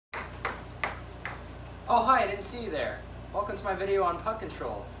Oh hi, I didn't see you there. Welcome to my video on puck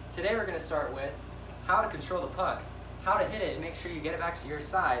control. Today we're going to start with how to control the puck, how to hit it and make sure you get it back to your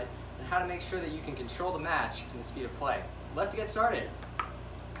side, and how to make sure that you can control the match and the speed of play. Let's get started.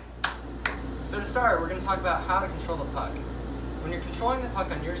 So to start, we're going to talk about how to control the puck. When you're controlling the puck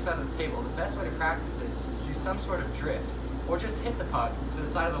on your side of the table, the best way to practice this is to do some sort of drift, or just hit the puck to the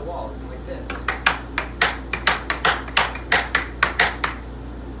side of the walls like this.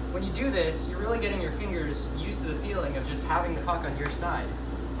 When you do this, you're really getting your fingers used to the feeling of just having the puck on your side.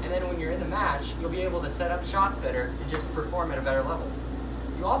 And then when you're in the match, you'll be able to set up shots better and just perform at a better level.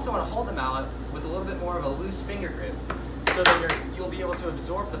 You also want to hold the mallet with a little bit more of a loose finger grip, so that you'll be able to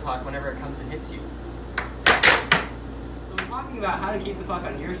absorb the puck whenever it comes and hits you. So when talking about how to keep the puck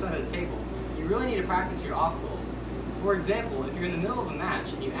on your side of the table, you really need to practice your off goals. For example, if you're in the middle of a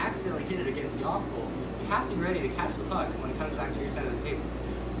match and you accidentally hit it against the off goal, you have to be ready to catch the puck when it comes back to your side of the table.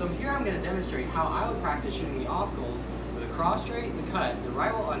 So here I'm going to demonstrate how I would practice shooting the off goals with a cross straight, the cut, the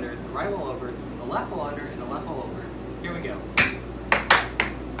right wall under, the right wall over, the left wall under, and the left wall over. Here we go.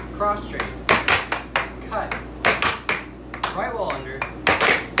 Cross straight, cut, right wall under,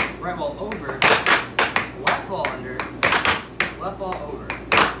 right wall over, left wall under, left wall over.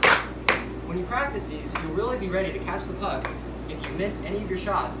 When you practice these, you'll really be ready to catch the puck if you miss any of your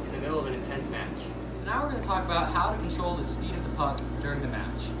shots in the middle of an intense match. So now we're going to talk about how to control the speed of the puck during the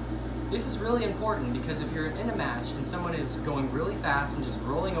match. This is really important because if you're in a match and someone is going really fast and just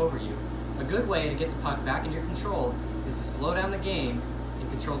rolling over you, a good way to get the puck back in your control is to slow down the game and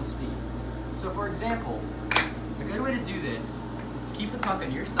control the speed. So for example, a good way to do this is to keep the puck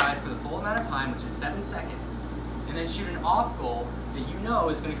on your side for the full amount of time, which is 7 seconds, and then shoot an off goal that you know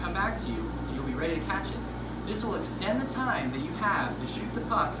is going to come back to you and you'll be ready to catch it. This will extend the time that you have to shoot the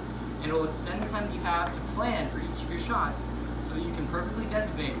puck, and it will extend the time that you have to plan for each of your shots so that you can perfectly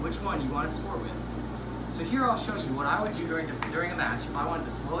designate which one you want to score with. So here I'll show you what I would do during a match if I wanted to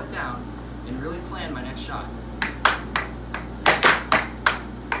slow it down and really plan my next shot.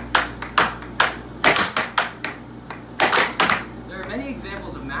 There are many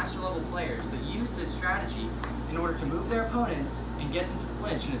examples of master level players that use this strategy in order to move their opponents and get them to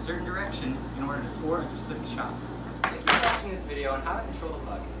flinch in a certain direction in order to score a specific shot. Thank you for watching this video on how to control the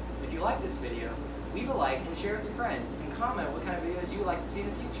puck. If you like this video, leave a like and share it with your friends, and comment what kind of videos you would like to see in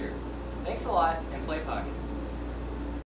the future. Thanks a lot, and play puck.